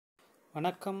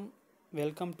வணக்கம்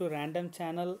welcome to random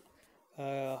channel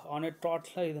on a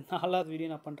ட்ராட்டில் இது 4வது வீடியோ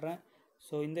நான் பண்ணுறேன்.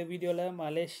 ஸோ இந்த வீடியோவில்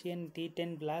Malaysian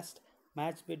T10 blast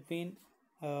match between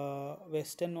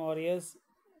western warriors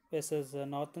versus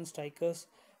northern strikers.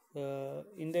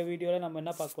 இந்த வீடியோவில் நம்ம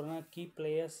என்ன பார்க்க போகிறோம்னா கீ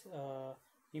பிளேயர்ஸ்,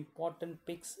 இம்பார்ட்டன்ட்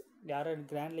பிக்ஸ், யாரை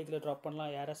கிராண்ட் லீக்கில் ட்ராப்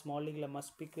பண்ணலாம், யாரை ஸ்மால் லீக்கில்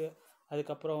மஸ்ட் பிக்கு,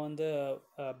 அதுக்கப்புறம் வந்து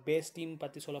பேஸ் டீம்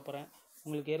பற்றி சொல்ல போகிறேன்.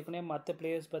 உங்களுக்கு ஏற்கனவே மற்ற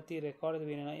பிளேயர்ஸ் பற்றி ரெக்கார்டு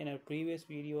வேணும்னா என்னோடய ப்ரீவியஸ்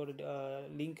வீடியோட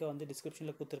லிங்க்கை வந்து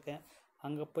டிஸ்கிரிப்ஷனில் கொடுத்துருக்கேன்.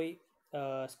 அங்கே போய்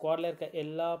ஸ்குவாடில் இருக்க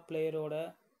எல்லா பிளேயரோட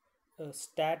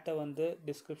ஸ்டாட்டை வந்து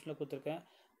டிஸ்கிரிப்ஷனில் கொடுத்துருக்கேன்.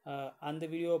 அந்த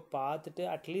வீடியோவை பார்த்துட்டு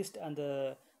அட்லீஸ்ட் அந்த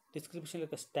டிஸ்கிரிப்ஷனில்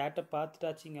இருக்க ஸ்டாட்டை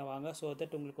பார்த்துட்டாச்சு இங்கே வாங்க. ஸோ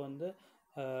தட் உங்களுக்கு வந்து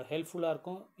ஹெல்ப்ஃபுல்லாக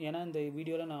இருக்கும். ஏன்னா இந்த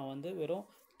வீடியோவில் நான் வந்து வெறும்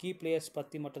கீ பிளேயர்ஸ்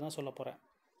பற்றி மட்டும்தான் சொல்ல போகிறேன்.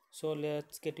 So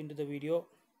let's get in to the video.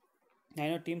 நான்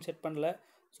இன்னும் டீம் செட் பண்ணல.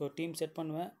 ஸோ டீம் செட்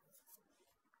பண்ணுவேன்.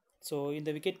 ஸோ இந்த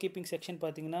விக்கெட் கீப்பிங் செக்ஷன்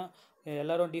பார்த்தீங்கன்னா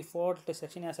எல்லோரும் டிஃபால்ட்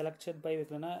செக்ஷன் ஏன் செலக்ஷன் பை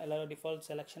வைக்கலன்னா எல்லோரும் டிஃபால்ட்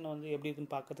செலெக்ஷன் வந்து எப்படி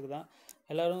இருக்குன்னு பார்க்கறதுக்கு தான்.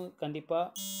 எல்லோரும் கண்டிப்பாக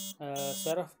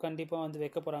சரஃப் கண்டிப்பாக வந்து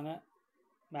வைக்க போகிறாங்க.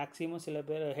 மேக்ஸிமம் சில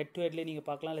பேர் ஹெட் டு ஹெட்லேயே நீங்கள்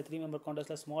பார்க்கலாம், இல்லை 3 மெம்பர்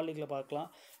கான்டெஸ்ட்டில் ஸ்மால் லீக்கில் பார்க்கலாம்.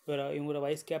 இவங்களோட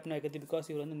வைஸ் கேப்டனாக வைக்கிறது, பிகாஸ்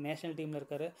இவர் வந்து நேஷனல் டீமில்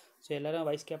இருக்கார். ஸோ எல்லோரும்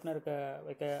வைஸ் கேப்டனாக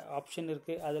வைக்க ஆப்ஷன்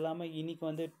இருக்குது. அது இல்லாமல் இன்றைக்கி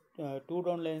வந்து 2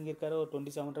 டவுனில் இறங்கியிருக்காரு, ஒரு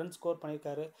 27 ரன் ஸ்கோர்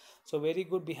பண்ணியிருக்காரு. So very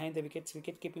good behind the wickets,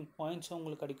 wicket keeping பாயிண்ட்ஸும்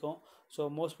உங்களுக்கு கிடைக்கும். ஸோ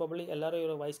மோஸ்ட் ப்ராபப்லி எல்லோரும்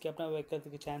இவர் வைஸ் கேப்டனாக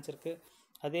வைக்கிறதுக்கு சான்ஸ் இருக்குது.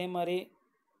 அதே மாதிரி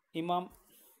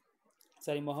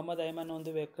முகமது ஐமான்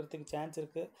வந்து வைக்கிறதுக்கு சான்ஸ்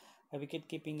இருக்குது விக்கெட்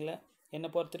கீப்பிங்கில். என்னை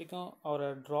பொறுத்த வரைக்கும் அவரை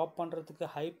ட்ராப் பண்ணுறதுக்கு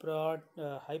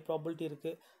ஹை ப்ராபிலிட்டி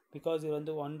இருக்குது, பிகாஸ் இவர்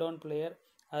வந்து 1 டவுன் பிளேயர்.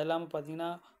 அது இல்லாமல் பார்த்தீங்கன்னா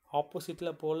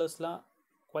ஆப்போசிட்டில் போலர்ஸ்லாம்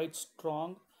குவைட்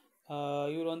ஸ்ட்ராங்.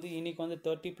 இவர் வந்து இன்றைக்கி வந்து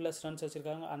 30+ ரன்ஸ்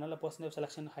வச்சுருக்காங்க, அதனால் பர்சன்டேஜ்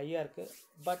செலெக்ஷன் ஹையாக இருக்குது.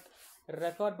 பட்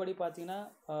ரெக்கார்ட் படி பார்த்தீங்கன்னா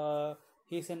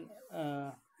he's an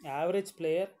average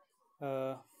player.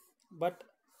 But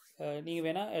நீங்கள்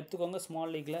வேணால் எடுத்துக்கோங்க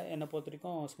ஸ்மால் லீக்கில். என்னை பொறுத்த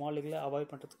வரைக்கும் ஸ்மால் லீக்கில் அவாய்ட்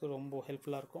பண்ணுறதுக்கு ரொம்ப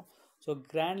ஹெல்ப்ஃபுல்லாக இருக்கும். ஸோ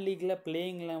கிராண்ட் லீக்கில்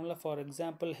பிளேயிங் லெவலில் ஃபார்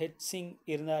எக்ஸாம்பிள் ஹெட் சிங்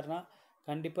இருந்தார்னா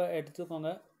கண்டிப்பாக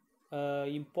எடுத்துக்கோங்க.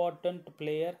 Important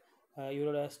player.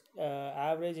 இவரோட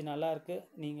ஆவரேஜ் நல்லாயிருக்கு.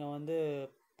 நீங்கள் வந்து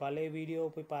பழைய வீடியோ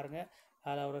போய் பாருங்கள்,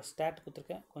 அதில் அவரோட ஸ்டாட்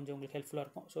கொடுத்துருக்கேன், கொஞ்சம் உங்களுக்கு ஹெல்ப்ஃபுல்லாக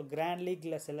இருக்கும். ஸோ கிராண்ட்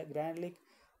லீக்கில் கிராண்ட்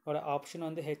லீக்கோட ஆப்ஷன்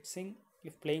வந்து ஹெட் சிங்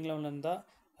இஃப் பிளேயிங் லெவலில் இருந்தால்.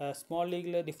 ஸ்மால்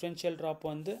லீக்கில் டிஃப்ரென்ஷியல் ட்ராப்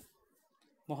வந்து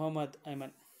Mohammed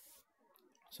Ayman.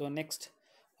 So next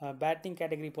batting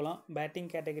category போகலாம்.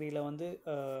 பேட்டிங் கேட்டகரியில் வந்து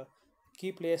கீ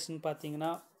பிளேயர்ஸ்னு பார்த்தீங்கன்னா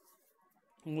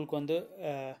உங்களுக்கு வந்து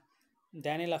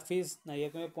டேனியல் ஹஃபீஸ். நான்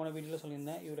ஏற்கனவே போன வீடியோவில்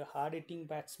சொல்லியிருந்தேன், இவர் heart hitting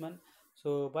batsman. So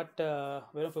but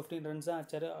வெறும் 15 ரன்ஸ் தான்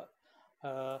ஆச்சார்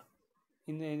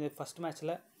இந்த ஃபஸ்ட்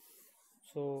மேட்ச்சில்.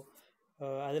 ஸோ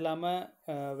அது இல்லாமல்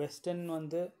வெஸ்டர்ன்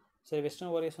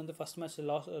வாரியர்ஸ் வந்து ஃபஸ்ட் மேட்ச்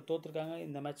தோற்றுருக்காங்க.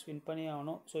 இந்த மேட்ச் வின் பண்ணி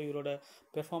ஆகணும். ஸோ இவரோட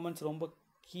பெர்ஃபார்மன்ஸ் ரொம்ப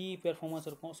கீ பெர்ஃபார்மன்ஸ்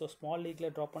இருக்கும். ஸோ ஸ்மால்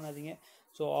லீக்கில் ட்ராப் பண்ணாதீங்க.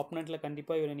 ஸோ ஆப்போனண்ட்டில்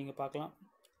கண்டிப்பாக இவரை நீங்கள் பார்க்கலாம்.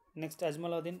 நெக்ஸ்ட்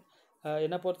அஜ்மலுதீன்.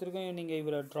 என்னை பொறுத்த வரைக்கும் நீங்கள்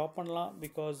இவரை ட்ராப் பண்ணலாம்,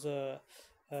 பிகாஸ்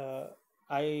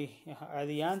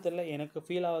அது ஏன்னு தெரில, எனக்கு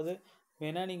ஃபீல் ஆகுது.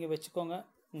 வேணால் நீங்கள் வச்சுக்கோங்க,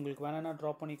 உங்களுக்கு வேணான்னா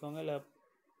ட்ராப் பண்ணிக்கோங்க, இல்லை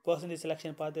பர்சன்டேஜ்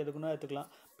செலெக்ஷன் பார்த்து எடுக்கணும்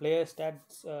எடுத்துக்கலாம். பிளேயர்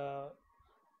ஸ்டாட்ஸ்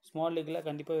ஸ்மால் லீக்கில்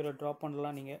கண்டிப்பாக இவரை ட்ராப்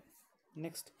பண்ணலாம் நீங்கள்.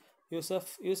 Next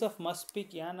Yusuf must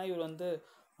big. ஏன்னா இவர் வந்து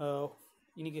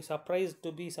இன்றைக்கி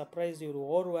சர்ப்ரைஸ் இவர்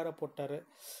ஓவர் வேறு போட்டார்,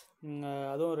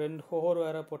 அதுவும் 2 ஓவர்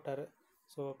வேறு போட்டார்.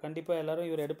 ஸோ கண்டிப்பாக எல்லோரும்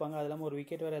இவர் எடுப்பாங்க. அது இல்லாமல் ஒரு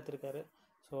விக்கெட் வேறு எடுத்திருக்காரு.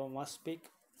 So must big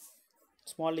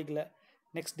small லீக்கில்.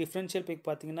 Next differential big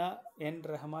பார்த்தீங்கன்னா என்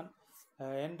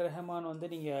ரஹமான் வந்து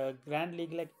நீங்கள் கிராண்ட்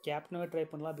லீக்கில் கேப்டனாகவே ட்ரை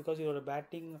பண்ணலாம், பிகாஸ் இவரோட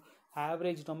பேட்டிங்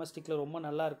ஆவரேஜ் டொமஸ்டிக்கில் ரொம்ப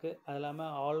நல்லாயிருக்கு. அது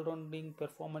இல்லாமல் ஆல்ரவுண்டிங்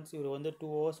பெர்ஃபார்மன்ஸ். இவர் வந்து 2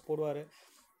 ஓவர்ஸ் போடுவார்.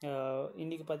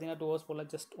 இன்றைக்கி பார்த்தீங்கன்னா 2 ஓவர்ஸ் போடல,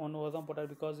 ஜஸ்ட் 1 ஓவர் தான்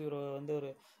போட்டார், பிகாஸ் இவர் வந்து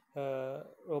ஒரு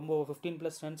ரொம்ப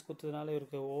 15+ ரன்ஸ் கொடுத்ததுனால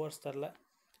இவருக்கு ஓவர்ஸ் தரல.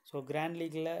 ஸோ கிராண்ட்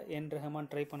லீக்கில் என் ரஹமான்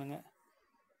ட்ரை பண்ணுங்கள்.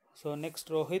 So next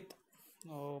Rohit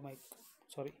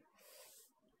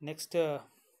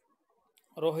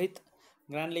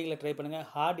grand லீக்கில் try பண்ணுங்கள்.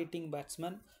 Heart hitting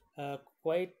batsman,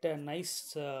 quite nice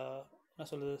என்ன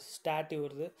சொல்கிறது ஸ்டாட்.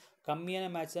 வருது கம்மியான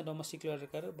மேட்ச் தான் டொமஸ்டிக்கில்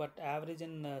இருக்கார், but average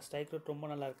and strike rate ரொம்ப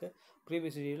நல்லாயிருக்கு.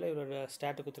 ப்ரீவியஸ் வீடியோவில் இவரோட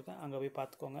ஸ்டாட்டு கொடுத்துருக்கேன், அங்கே போய்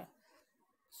பார்த்துக்கோங்க.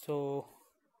 ஸோ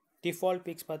டிஃபால்ட்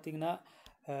பிக்ஸ் பார்த்தீங்கன்னா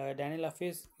டேனியல்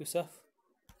ஹஃபீஸ், யூசஃப்,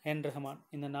 என் ரஹமான்.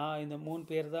 இந்த 3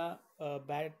 பேர் தான்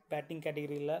பேட்டிங்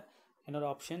கேட்டகரியில்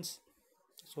என்னோடய ஆப்ஷன்ஸ்.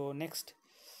 ஸோ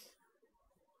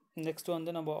நெக்ஸ்ட்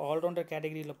வந்து நம்ம ஆல்ரவுண்டர்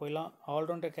கேட்டகரியில் போயிடலாம்.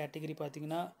 ஆல்ரவுண்டர் கேட்டகரி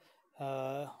பார்த்திங்கன்னா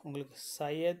உங்களுக்கு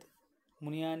சையத்,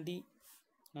 முனியாண்டி,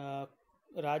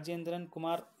 ராஜேந்திரன்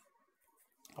குமார்,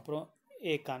 அப்புறம்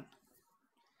ஏகான்.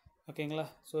 ஓகேங்களா?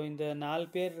 ஸோ இந்த 4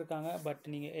 பேர் இருக்காங்க. பட்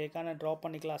நீங்கள் ஏகானை ட்ராப்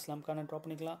பண்ணிக்கலாம், அஸ்லாம் கானை ட்ராப்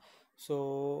பண்ணிக்கலாம். ஸோ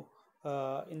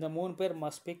இந்த 3 பேர்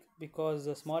மஸ்ட் பிக், பிகாஸ்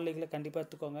ஸ்மால் லீக்கில் கண்டிப்பாக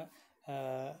எடுத்துக்கோங்க.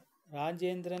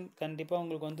 ராஜேந்திரன் கண்டிப்பாக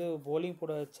உங்களுக்கு வந்து bowling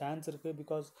போட சான்ஸ் இருக்குது.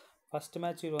 பிகாஸ் ஃபஸ்ட்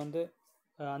மேட்ச் இவர் வந்து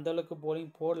அந்தளவுக்கு bowling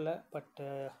போடல. But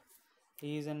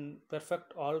is an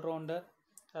perfect allrounder.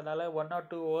 அதனால் 1 or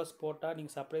 2 ஓவர்ஸ் போட்டால்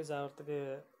நீங்கள் சர்ப்ரைஸ் ஆகிறதுக்கு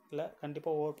இல்லை,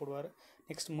 கண்டிப்பாக ஓவர் போடுவார்.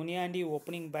 Next Muniyandi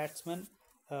opening batsman,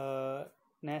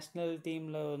 national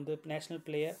டீமில் வந்து நேஷ்னல்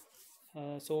பிளேயர்.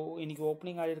 ஸோ இன்றைக்கி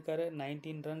ஓப்பனிங் ஆடிருக்காரு,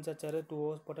 19 ரன்ஸ் அடிச்சார், 2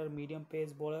 ஓவர்ஸ் போட்டார். Medium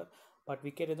pace bowler, but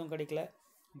wicket எதுவும் கிடைக்கல.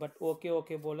 But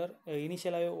okay bowler.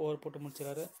 இனிஷியலாகவே ஓவர் போட்டு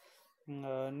முடிச்சிடாரு.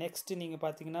 நெக்ஸ்ட்டு நீங்கள்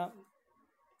பார்த்தீங்கன்னா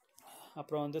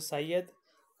அப்புறம் வந்து சையத்,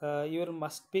 இவர்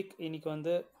மஸ்ட் பிக் இன்றைக்கி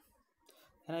வந்து.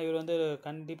 ஏன்னா இவர் வந்து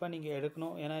கண்டிப்பாக நீங்கள்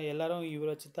எடுக்கணும். ஏன்னா எல்லோரும்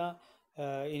இவர் வச்சு தான்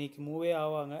இன்றைக்கி மூவே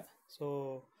ஆவாங்க. ஸோ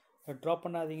ட்ராப்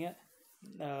பண்ணாதீங்க.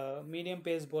 மீடியம்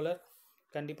பேஸ் bowler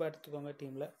கண்டிப்பாக எடுத்துக்கோங்க.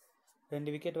 டீமில்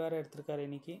 2 விக்கெட் வேறு எடுத்திருக்காரு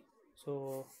இன்றைக்கி. So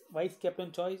vice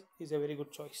captain choice is a very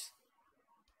good choice.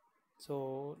 So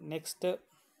next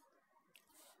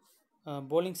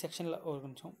bowling செக்ஷனில் ஒரு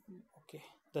நிமிஷம். Okay,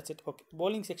 that's it. Okay,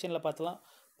 bowling செக்ஷனில் பார்த்தலாம்.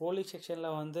 bowling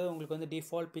செக்ஷனில் வந்து உங்களுக்கு வந்து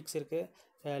டிஃபால்ட் பிக்ஸ் இருக்குது.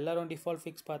 எல்லோரும் டிஃபால்ட்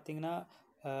பிக்ஸ் பார்த்தீங்கன்னா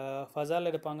ஃபசால்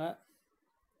எடுப்பாங்க.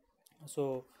 ஸோ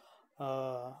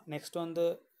நெக்ஸ்ட் வந்து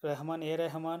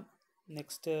ரஹ்மான்,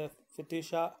 நெக்ஸ்ட்டு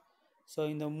ஃபித்யூஷா. ஸோ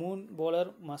இந்த 3 bowler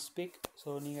மஸ்ட் பிக். ஸோ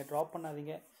நீங்கள் ட்ராப்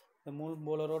பண்ணாதீங்க. இந்த 3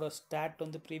 bowleரோட ஸ்டாட்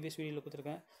வந்து ப்ரீவியஸ் வீடியோவில்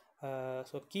கொடுத்துருக்கேன்.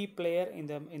 ஸோ கீ பிளேயர்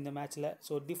இந்த மேட்ச்சில்.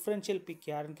 ஸோ டிஃப்ரென்ஷியல் பிக்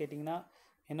யாருன்னு கேட்டிங்கன்னா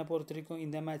என்னை பொறுத்த வரைக்கும்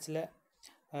இந்த மேட்ச்சில்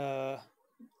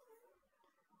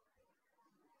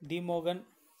டி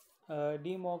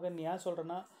மோகன் ஏன்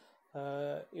சொல்கிறேன்னா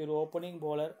இவர் ஓப்பனிங்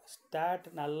bowler, ஸ்டாட்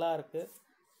நல்லா இருக்குது.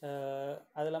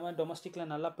 அது இல்லாமல்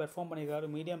டொமஸ்டிக்கில் நல்லா பெர்ஃபார்ம் பண்ணியிருக்காரு.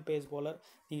 Medium pace bowler.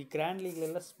 நீங்கள் கிராண்ட் லீக்ல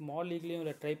இல்லை, ஸ்மால் லீக்லேயும்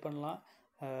இதில் ட்ரை பண்ணலாம்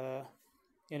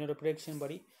என்னோடய ப்ரெடிக்ஷன்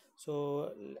படி.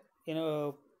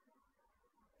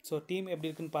 ஸோ டீம் எப்படி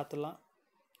இருக்குன்னு பார்த்துடலாம்.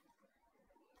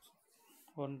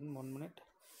 One minute.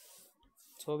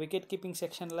 So wicket keeping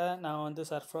செக்ஷனில் நான் வந்து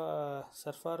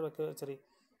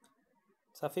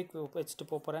சஃபிக் வச்சுட்டு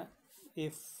போகிறேன்.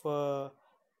 இஃப்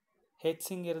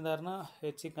ஹெட்சிங் இருந்தார்னா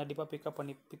ஹெட்சிங் கண்டிப்பாக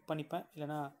பிக் பண்ணிப்பேன்.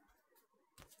 இல்லைனா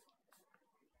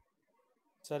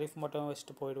ஷரீஃப் மட்டும்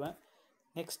வச்சுட்டு போயிடுவேன்.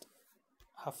 நெக்ஸ்ட்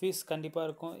ஹஃபீஸ் கண்டிப்பாக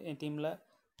இருக்கும் என் டீமில்.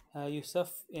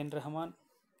 யூசஃப் என் ரஹ்மான்.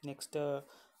 நெக்ஸ்ட்டு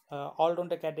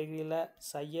ஆல்ரவுண்டர் கேட்டகரியில்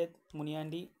சையத்,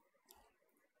 முனியாண்டி,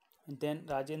 தென்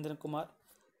ராஜேந்திரன் குமார்.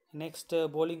 நெக்ஸ்ட்டு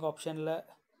bowling ஆப்ஷனில்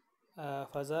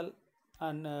ஃபசால்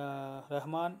அண்ட்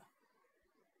ரஹ்மான்,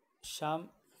 ஷாம்,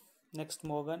 நெக்ஸ்ட்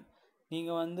மோகன்.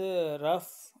 நீங்கள் வந்து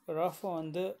ரஃப்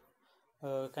வந்து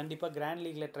கண்டிப்பாக கிராண்ட்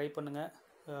லீக்கில் ட்ரை பண்ணுங்கள்.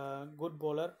 குட்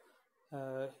bowler,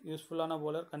 யூஸ்ஃபுல்லான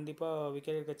bowler. கண்டிப்பாக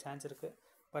விக்கெட் எடுக்க சான்ஸ் இருக்குது.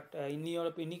 பட்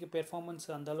இன்றைக்கி பெர்ஃபார்மன்ஸ்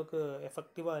அந்தளவுக்கு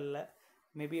எஃபெக்டிவாக இல்லை.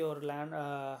 மேபி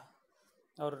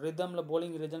அவர் ரிதமில்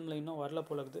bowling ரிதமில் இன்னும் வரல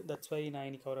போல இருக்குது. தட்ஸ் வை நான்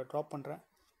இன்றைக்கி அவரை ட்ராப் பண்ணுறேன்.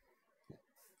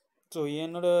 ஸோ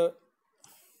என்னோட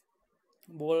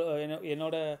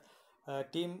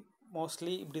டீம்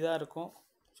மோஸ்ட்லி இப்படி தான் இருக்கும்.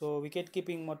 ஸோ விக்கெட்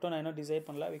கீப்பிங் மட்டும் நான் இன்னும் டிசைட்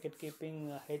பண்ணல. விக்கெட் கீப்பிங்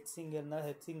ஹெட்சிங் இருந்தால்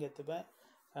ஹெட்சிங் எடுத்துப்பேன்,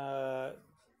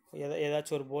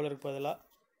 ஏதாச்சும் ஒரு bowlerக்கு பதிலாக.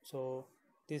 So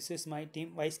this is my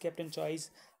team. Vice captain choice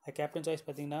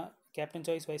பார்த்தீங்கன்னா கேப்டன்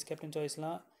சாய்ஸ், வைஸ் கேப்டன்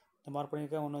சாய்ஸ்லாம் இந்த மார்க்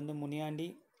பண்ணியிருக்கேன். ஒன்று வந்து முனியாண்டி,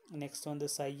 நெக்ஸ்ட் வந்து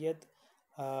சையத்,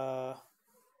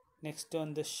 நெக்ஸ்ட்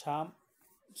வந்து ஷாம்.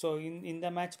 ஸோ இந்த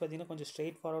மேட்ச் பார்த்திங்கன்னா கொஞ்சம்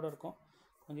ஸ்ட்ரெயிட் ஃபார்வர்டாக இருக்கும்,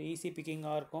 கொஞ்சம் ஈஸி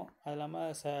பிக்கிங்காக இருக்கும். அது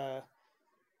இல்லாமல்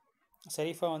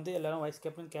ஷரீஃபா வந்து எல்லோரும் வைஸ்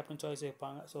கேப்டன் சாய்ஸ்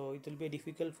வைப்பாங்க. So it will be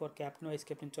difficult for captain vice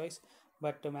captain choice.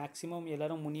 But maximum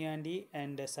எல்லோரும் முனியாண்டி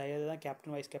அண்ட் சையத் தான்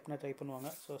கேப்டன் வைஸ் கேப்டனாக ட்ரை பண்ணுவாங்க.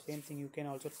 So same thing you can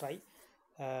also try.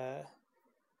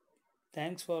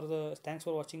 Thanks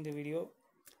for வாட்சிங் த வீடியோ.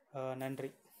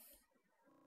 நன்றி.